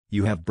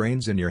You have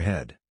brains in your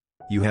head.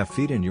 You have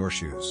feet in your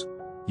shoes.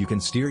 You can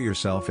steer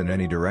yourself in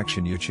any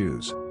direction you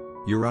choose.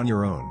 You're on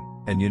your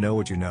own, and you know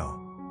what you know.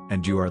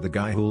 And you are the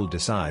guy who'll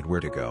decide where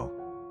to go.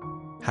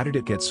 How did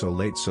it get so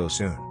late so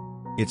soon?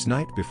 It's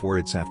night before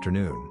it's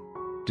afternoon.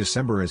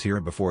 December is here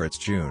before it's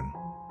June.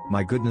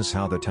 My goodness,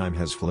 how the time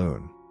has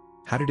flown.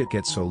 How did it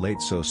get so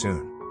late so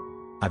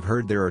soon? I've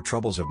heard there are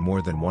troubles of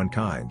more than one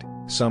kind.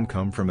 Some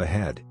come from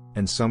ahead,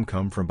 and some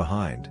come from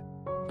behind.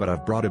 But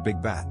I've brought a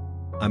big bat.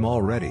 I'm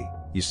all ready,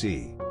 you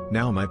see.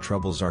 Now my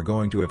troubles are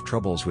going to have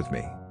troubles with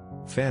me.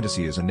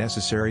 Fantasy is a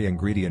necessary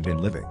ingredient in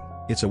living.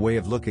 It's a way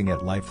of looking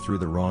at life through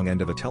the wrong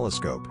end of a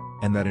telescope,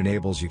 and that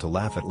enables you to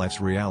laugh at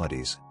life's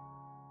realities.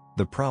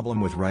 The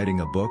problem with writing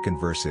a book in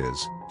verse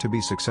is, to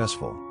be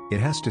successful, it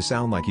has to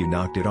sound like you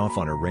knocked it off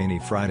on a rainy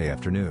Friday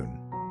afternoon.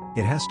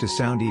 It has to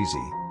sound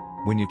easy.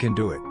 When you can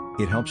do it,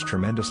 it helps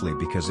tremendously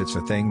because it's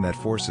a thing that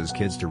forces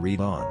kids to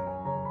read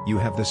on. You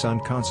have this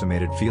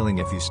unconsummated feeling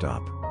if you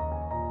stop.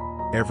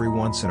 Every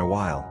once in a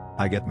while,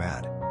 I get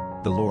mad.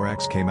 The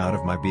Lorax came out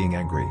of my being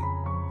angry.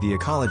 The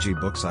ecology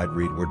books I'd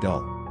read were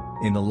dull.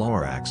 In the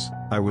Lorax,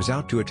 I was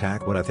out to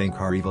attack what I think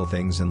are evil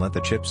things and let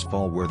the chips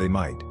fall where they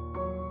might.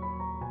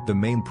 The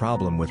main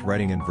problem with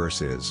writing in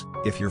verse is,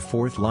 if your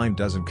fourth line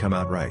doesn't come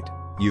out right,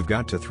 you've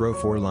got to throw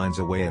 4 lines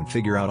away and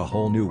figure out a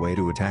whole new way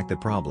to attack the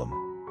problem.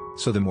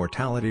 So the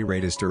mortality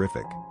rate is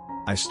terrific.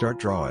 I start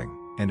drawing,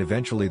 and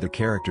eventually the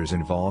characters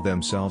involve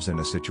themselves in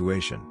a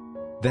situation.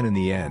 Then in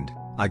the end,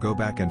 I go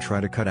back and try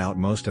to cut out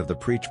most of the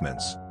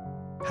preachments.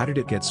 How did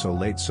it get so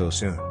late so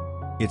soon?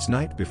 It's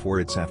night before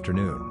it's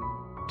afternoon.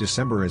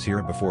 December is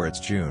here before it's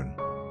June.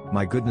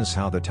 My goodness,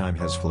 how the time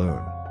has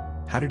flown.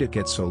 How did it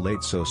get so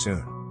late so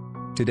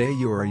soon? Today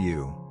you are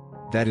you.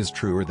 That is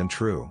truer than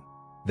true.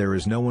 There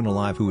is no one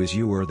alive who is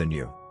youer than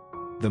you.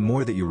 The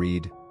more that you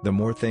read, the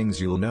more things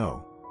you'll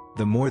know.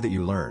 The more that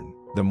you learn,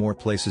 the more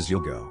places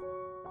you'll go.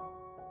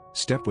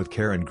 Step with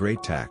care and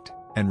great tact,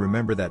 and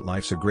remember that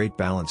life's a great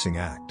balancing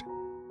act.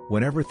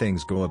 Whenever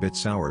things go a bit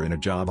sour in a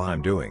job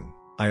I'm doing,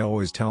 I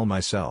always tell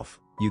myself,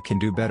 you can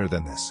do better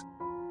than this.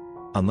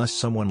 Unless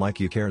someone like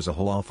you cares a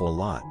whole awful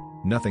lot,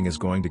 nothing is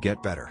going to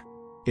get better.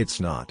 It's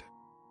not.